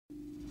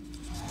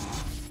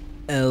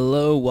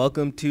Hello,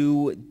 welcome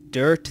to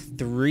Dirt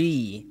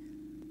 3.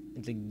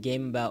 It's a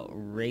game about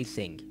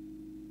racing,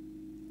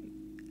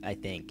 I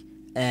think.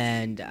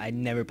 And I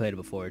never played it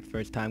before. It's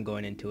first time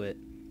going into it.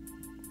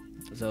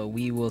 So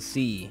we will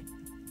see.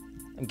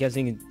 I'm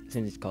guessing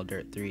since it's called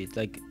Dirt 3, it's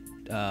like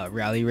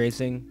rally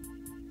racing,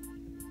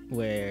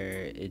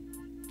 where it's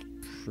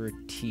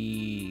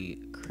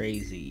pretty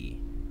crazy.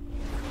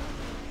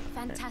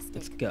 Fantastic.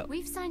 Let's go.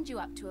 We've signed you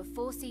up to a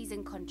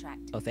 4-season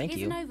contract. Oh, thank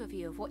you. Here's an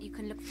overview of what you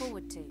can look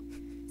forward to.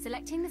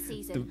 Selecting the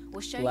season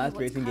will show The you last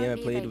what's racing game I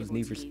currently played was available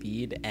Need for to you.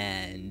 Speed,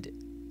 and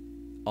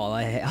all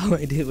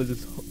I did was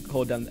just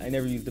hold down. I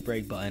never used the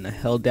brake button. I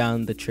held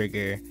down the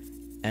trigger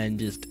and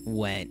just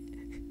went.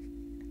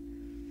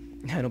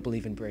 I don't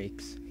believe in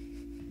brakes.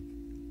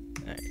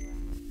 Alright,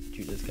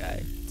 shoot this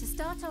guy. To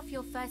start off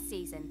your first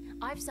season,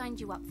 I've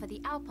signed you up for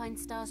the Alpine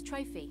Stars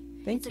Trophy.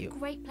 Thank you. It's a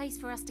great place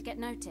for us to get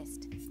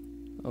noticed.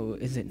 Oh,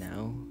 is it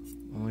now?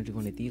 I want to do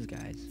one of these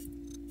guys.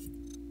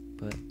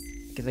 But,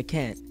 because I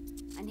can't.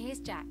 And here's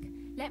Jack.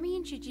 Let me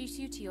introduce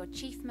you to your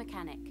chief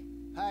mechanic.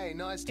 Hey,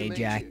 nice to Hey, meet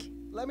Jack. you.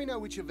 Let me know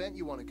which event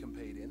you want to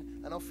compete in,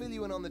 and I'll fill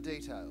you in on the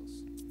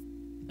details.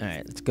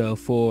 Alright, let's go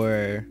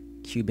for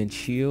Cuban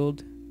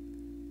Shield,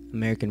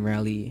 American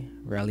Rally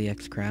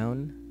X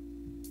Crown,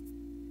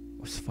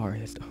 or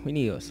Safari. We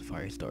need a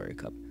Safari Story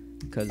Cup.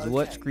 Because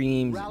what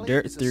screams Rally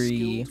Dirt is a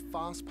 3 skilled,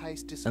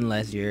 fast-paced discipline.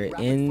 unless you're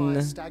Rapid-fire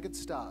in staggered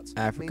starts means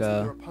that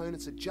Africa, your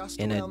opponents are just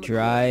in a around the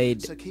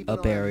dried corner, so keep an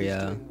up eye on who's area,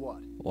 doing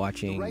what. The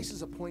watching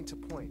races are point to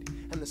point,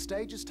 and the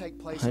stages take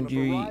place on a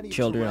hungry variety of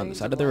children on the terrains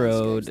side and of the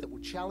landscapes road that will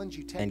challenge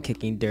you and technically.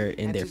 kicking dirt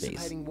in their face.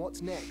 Anticipating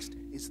what's next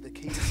is the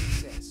key to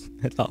success.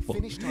 That's awful.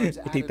 Finish times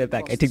are I take added that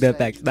back. across I take the that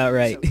back. It's not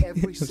right. stages, so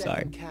every I'm sorry.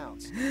 second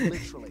counts.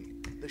 Literally,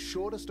 the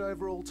shortest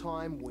overall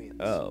time wins.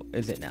 Oh,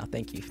 is it now?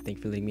 Thank you. Thank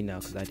you for letting me know,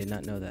 because I did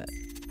not know that.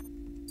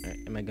 Alright,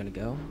 am I gonna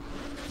go?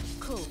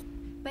 Cool.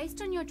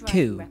 Based on your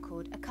driving 2.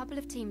 record, a couple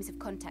of teams have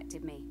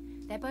contacted me.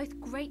 They're both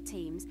great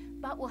teams,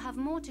 but we'll have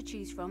more to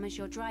choose from as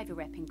your driver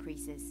rep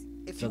increases.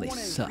 If So you they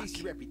want to suck. increase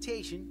your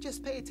reputation,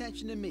 just pay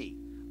attention to me.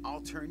 I'll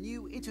turn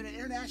you into an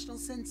international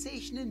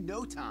sensation in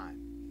no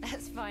time.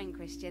 That's fine,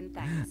 Christian,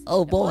 thanks.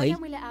 Oh, But why boy.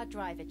 don't we let our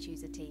driver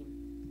choose a team?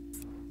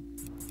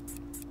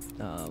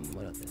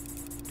 What else?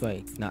 Do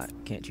I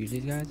can't choose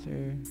these guys,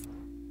 or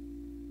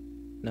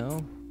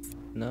no?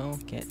 No,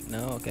 can't.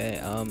 No, okay.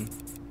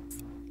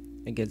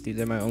 I guess these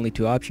are my only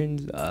 2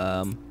 options.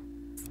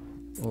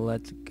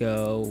 Let's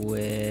go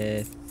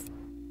with.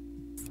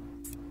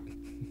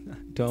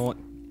 Don't want.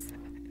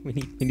 We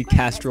need Right, let's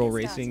Castrol get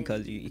racing,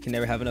 started. because you can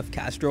never have enough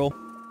Castrol.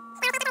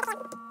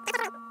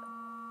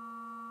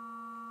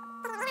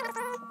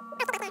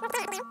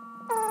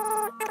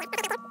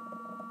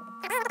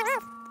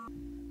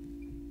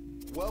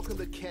 Welcome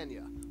to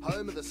Kenya,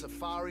 home of the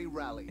Safari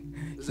Rally.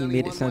 There's He only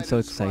made it one sound way to so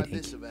describe exciting.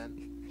 This event: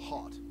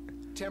 hot.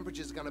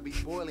 Temperatures are going to be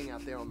boiling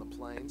out there on the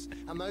plains,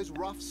 and those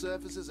rough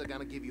surfaces are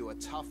going to give you a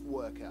tough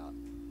workout.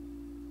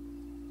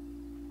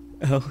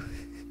 Oh.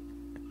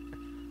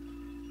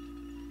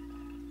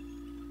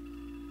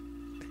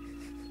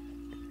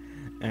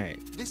 Alright.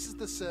 This is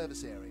the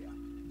service area.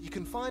 You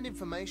can find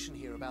information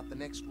here about the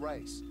next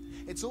race.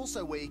 It's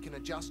also where you can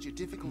adjust your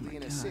difficulty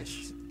and gosh.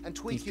 assists and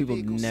tweak These your people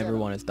vehicle never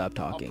setup. want to stop I've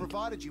talking.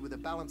 provided you with a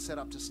balanced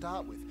setup to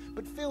start with,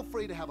 but feel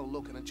free to have a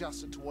look and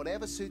adjust it to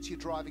whatever suits your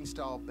driving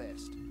style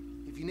best.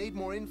 If you need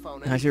more info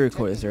on I should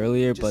record this technical,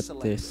 earlier, just but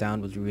select the it.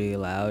 sound was really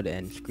loud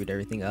and screwed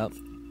everything up.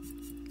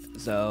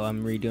 So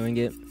I'm redoing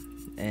it,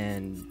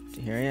 and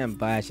here I am.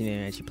 But I actually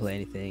didn't actually play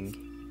anything.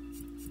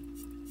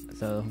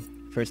 So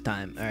first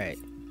time. All right.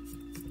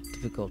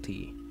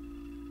 Difficulty.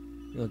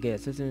 You'll get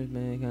systems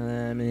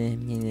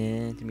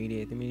intermediate.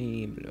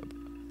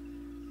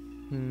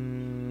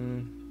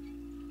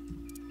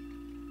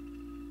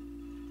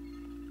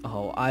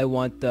 Oh, I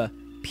want the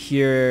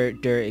pure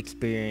dirt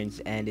experience,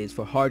 and is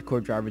for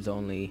hardcore drivers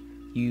only.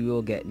 You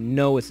will get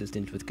no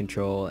assistance with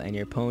control, and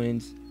your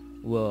opponents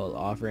will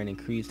offer an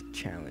increased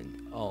challenge.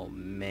 Oh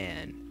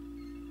man,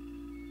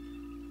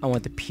 I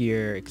want the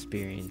pure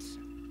experience.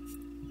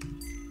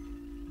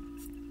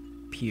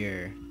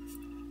 Pure.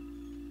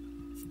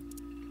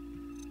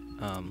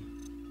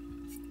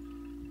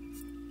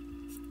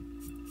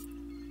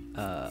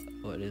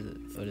 What is it?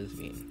 What does it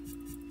mean?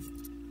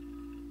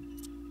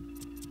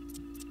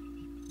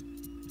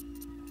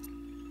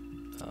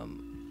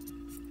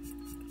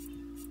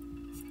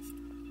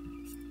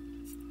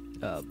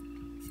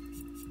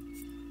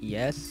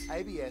 Yes?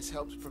 ABS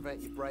helps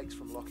prevent your brakes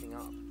from locking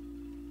up.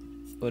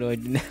 What do I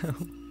do now?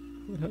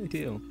 What do I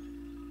do?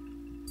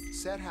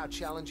 Set how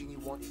challenging you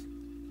want it.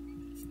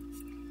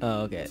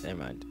 Oh, okay, never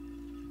mind.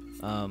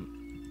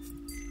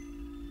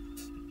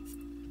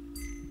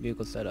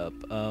 Vehicle setup.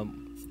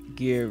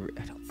 Gear.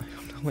 I don't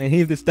know what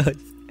any of this does.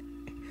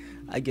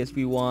 I guess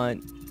we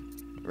want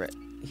right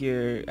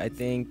here. I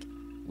think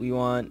we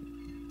want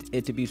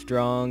it to be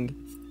strong.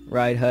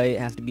 Ride height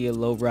has to be a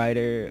low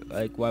rider.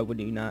 Like, why would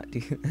you not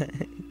do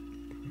that?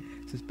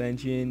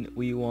 Suspension.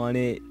 We want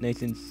it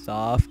nice and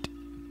soft.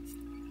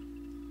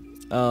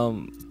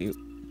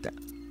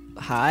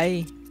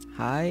 High.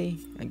 high,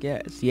 I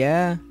guess.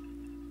 Yeah.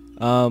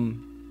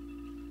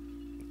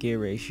 Gear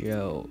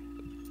ratio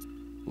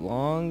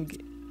long.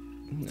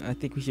 I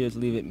think we should just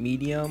leave it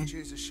medium.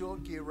 Choose a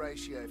short gear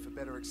ratio for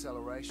better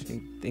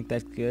acceleration. Think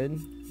that's good.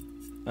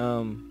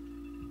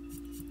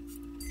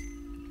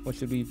 What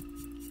should we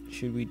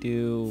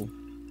do?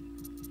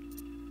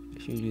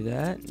 Should we do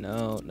that?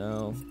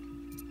 No.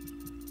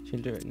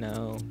 Should do it?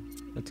 No.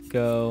 Let's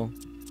go.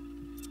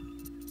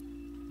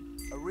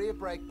 A rear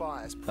brake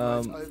bias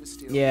promotes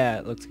oversteer. Yeah,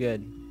 it looks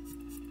good.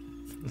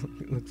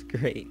 It looks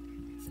great.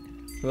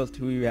 Who else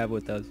do we have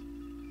with us?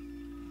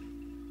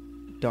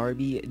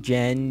 Darby,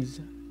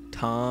 Jens,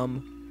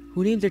 Tom.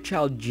 Who names their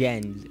child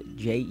Jens?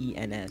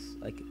 Jens.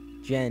 Like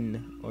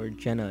Jen or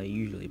Jenna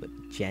usually, but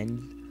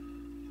Jens.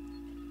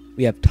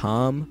 We have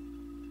Tom,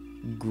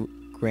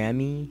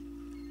 Grammy,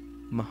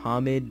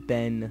 Mohammed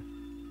Ben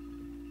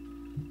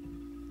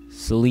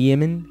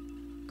Suleiman,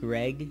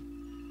 Greg,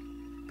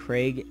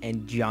 Craig,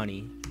 and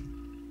Johnny.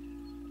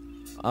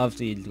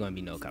 Obviously, there's going to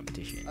be no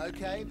competition.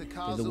 Okay, the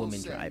car's There's a all woman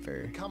set.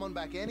 driver. Come on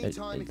back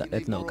anytime if you That's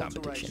need no more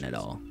competition at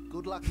all.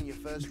 Good luck in your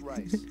first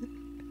race.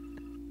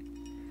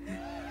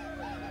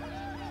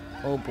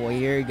 Oh boy,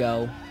 here we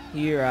go.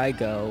 Here I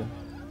go.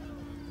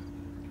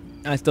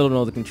 I still don't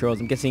know the controls.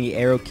 I'm guessing the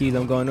arrow keys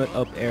I'm going with.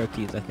 Up arrow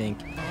keys, I think.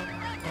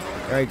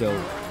 There I go.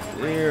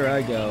 Here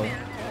I go.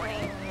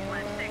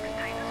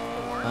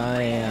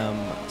 I am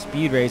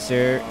Speed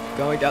Racer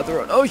going down the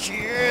road. Oh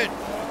shit!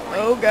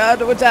 Oh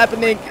god, what's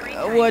happening?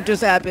 What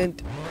just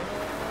happened?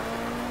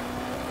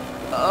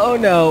 Oh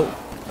no!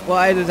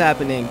 Why is this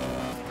happening?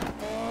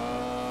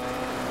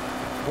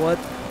 What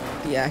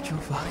the actual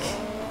fuck?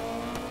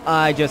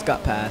 I just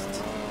got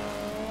passed.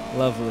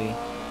 Lovely.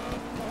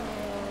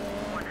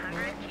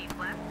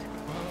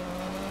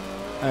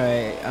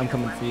 Alright, I'm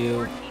coming for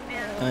you.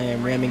 I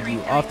am ramming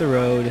you off the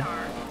road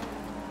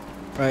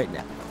right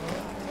now.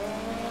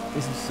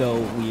 This is so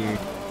weird.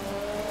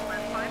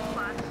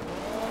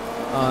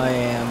 I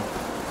am...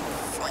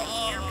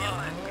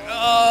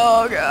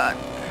 Oh god.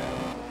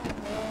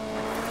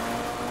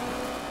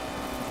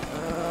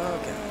 Oh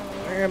god.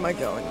 Where am I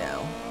going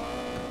now?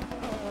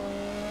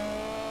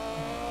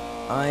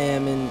 I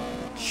am in...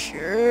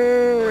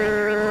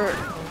 Sure.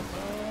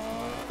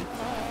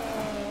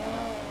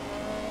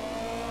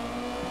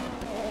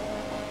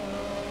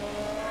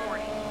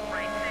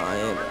 I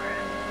am...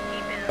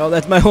 Oh,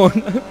 that's my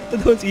horn.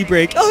 That was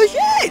e-brake. Oh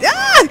shit!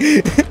 Ah!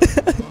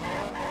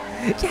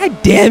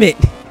 God damn it!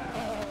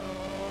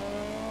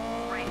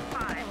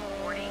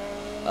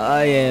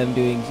 I am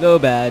doing so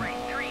bad.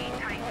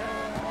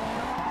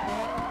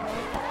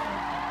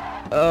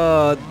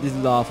 Oh, this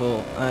is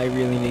awful. I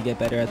really need to get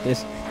better at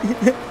this.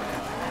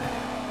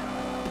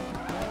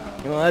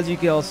 Well, as you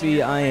can all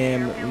see, I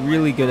am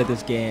really good at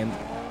this game,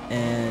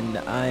 and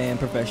I am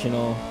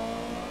professional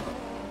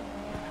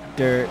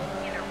dirt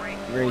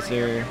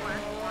racer.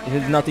 It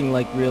is nothing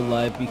like real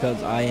life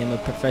because I am a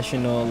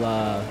professional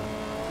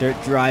dirt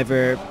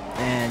driver,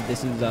 and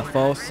this is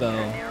false, so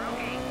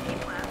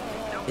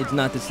it's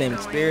not the same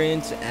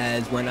experience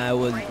as when I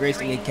was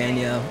racing in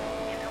Kenya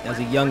as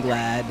a young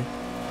lad.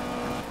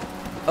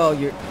 Oh,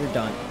 you're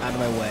done. Out of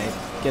my way.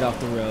 Get off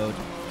the road.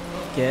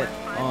 Get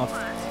off.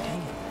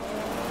 Dang it.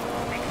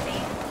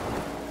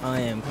 I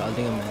am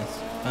causing a mess.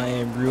 I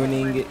am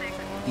ruining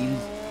these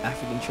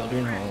African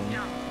children home.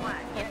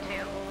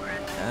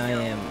 I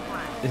am.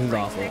 This is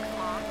awful.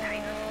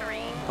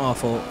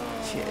 Awful.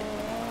 Shit.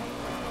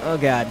 Oh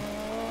god.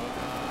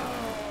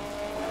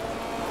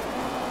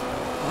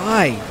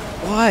 Why?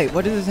 Why?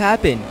 What does this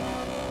happen?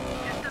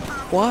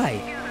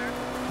 Why?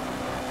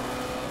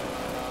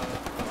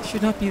 It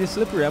should not be this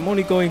slippery. I'm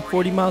only going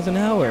 40 miles an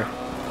hour.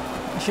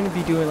 I shouldn't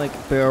be doing like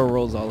barrel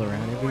rolls all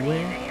around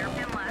everywhere.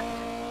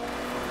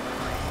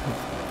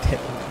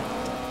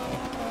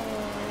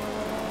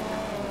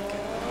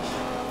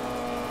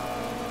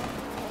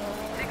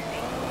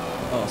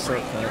 Oh,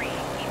 shortcut.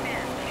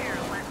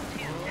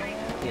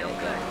 Yeah,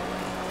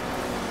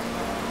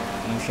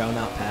 you shall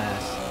not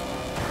pass.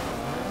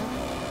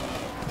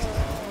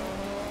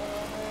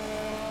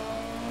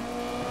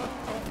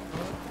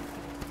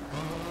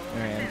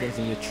 Alright, I'm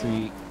guessing a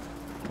treat.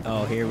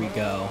 Oh, here we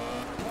go.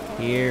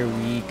 Here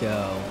we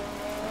go.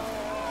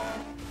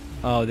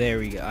 Oh, there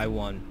we go. I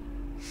won.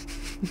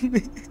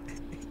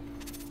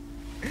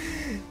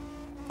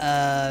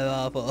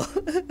 Awful.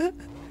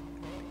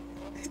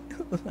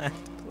 Last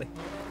place.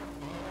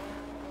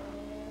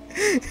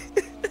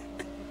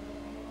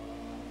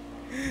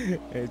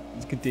 Alright,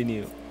 let's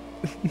continue.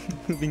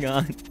 Moving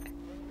on.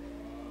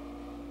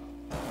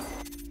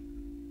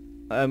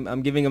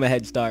 I'm giving them a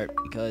head start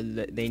because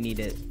they need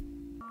it.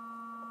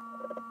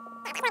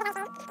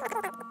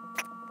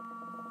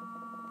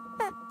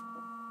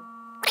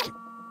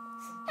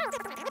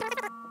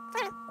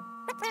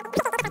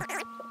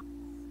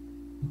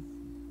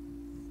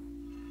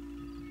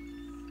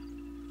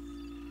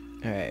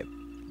 Alright.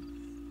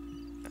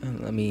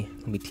 Let me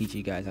teach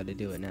you guys how to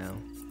do it now.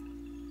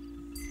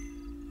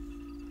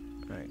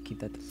 Alright, keep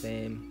that the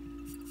same.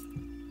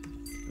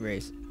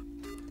 Race.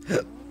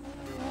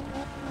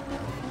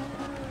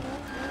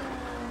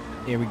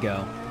 Here we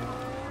go.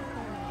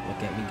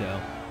 Look at me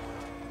go.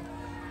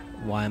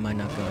 Why am I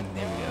not going?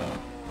 There we go.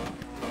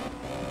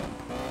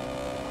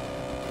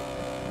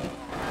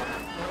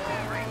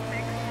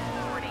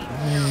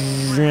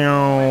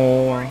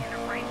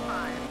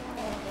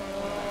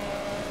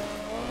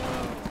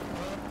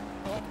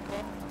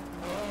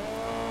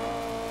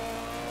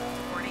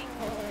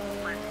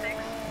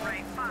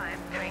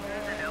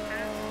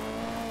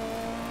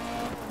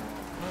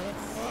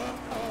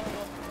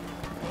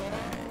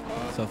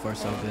 So far,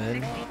 so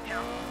good.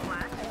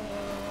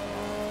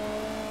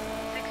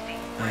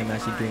 I'm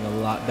actually doing a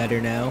lot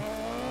better now.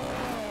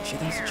 Shit,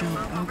 that's a jump.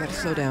 Oh, gotta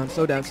slow down,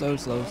 slow down, slow,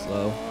 slow,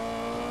 slow.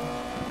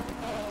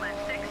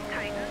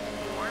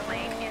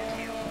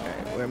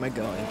 Alright, where am I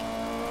going?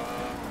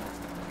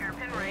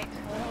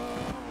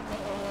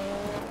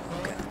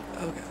 Okay,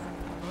 okay.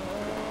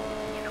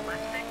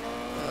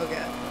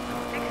 Okay.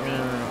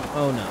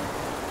 Oh no.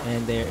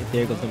 And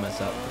there goes the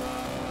mess up.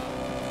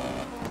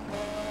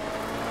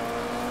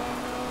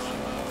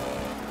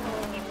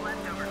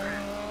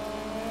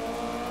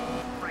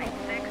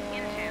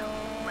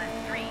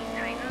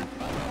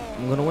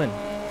 I'm gonna win.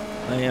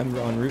 I am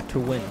en route to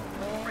win.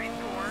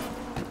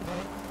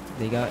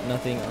 They got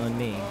nothing on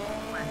me.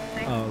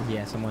 Oh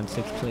yes, I'm on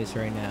 6th place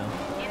right now.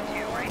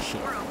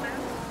 Shit.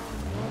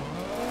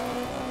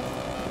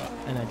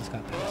 And I just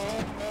got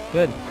passed.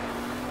 Good.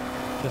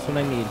 Just what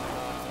I need.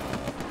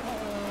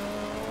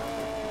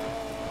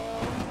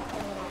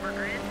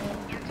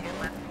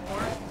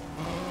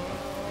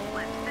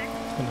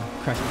 It's gonna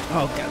crash me.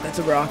 Oh god, that's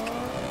a rock.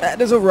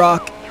 That is a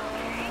rock.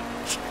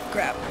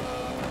 Crap.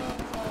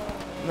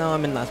 No,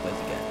 I'm in last place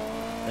again.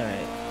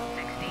 Alright.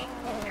 60,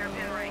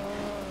 hairpin right.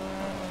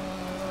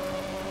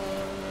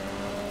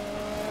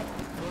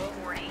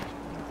 40.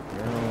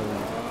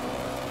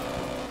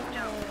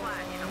 Jump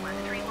flat into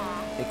left 3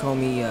 long. They call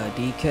me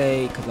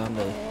DK because I'm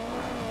the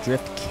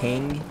Drift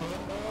King.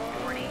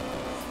 40.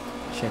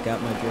 Check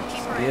out my drift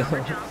Keep right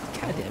over skill.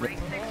 jump. God damn it. Right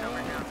 6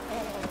 over jump.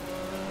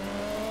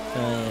 I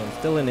am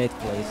still in 8th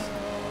place.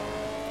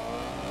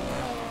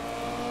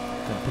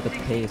 Gotta pick up the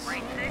 60, pace.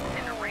 right 6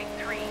 into right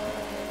 3.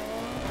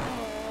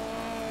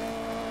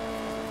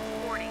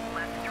 40,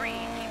 left 3,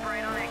 keep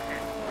right on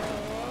exit.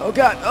 Oh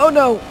god! Oh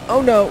no!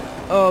 Oh no!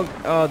 Oh,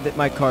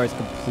 my car is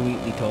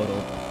completely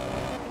totaled.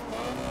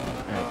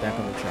 Alright, back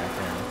on the track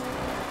now.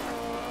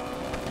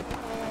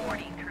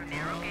 40 through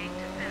narrow gate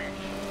to finish.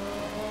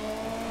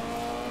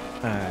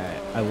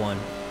 Alright, I won.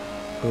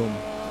 Boom.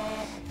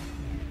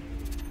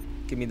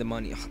 Give me the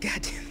money. Oh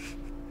god damn.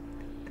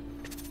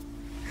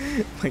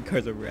 My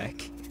car's a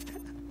wreck.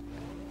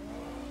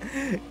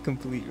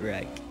 Complete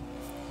wreck.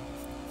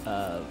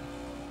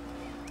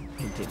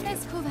 Continue.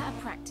 Let's call that a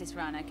practice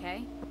run,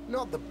 okay?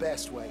 Not the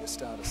best way to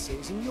start a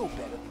season. You're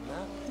better than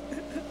that.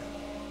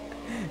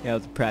 Yeah, it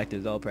was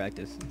practice, all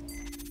practice.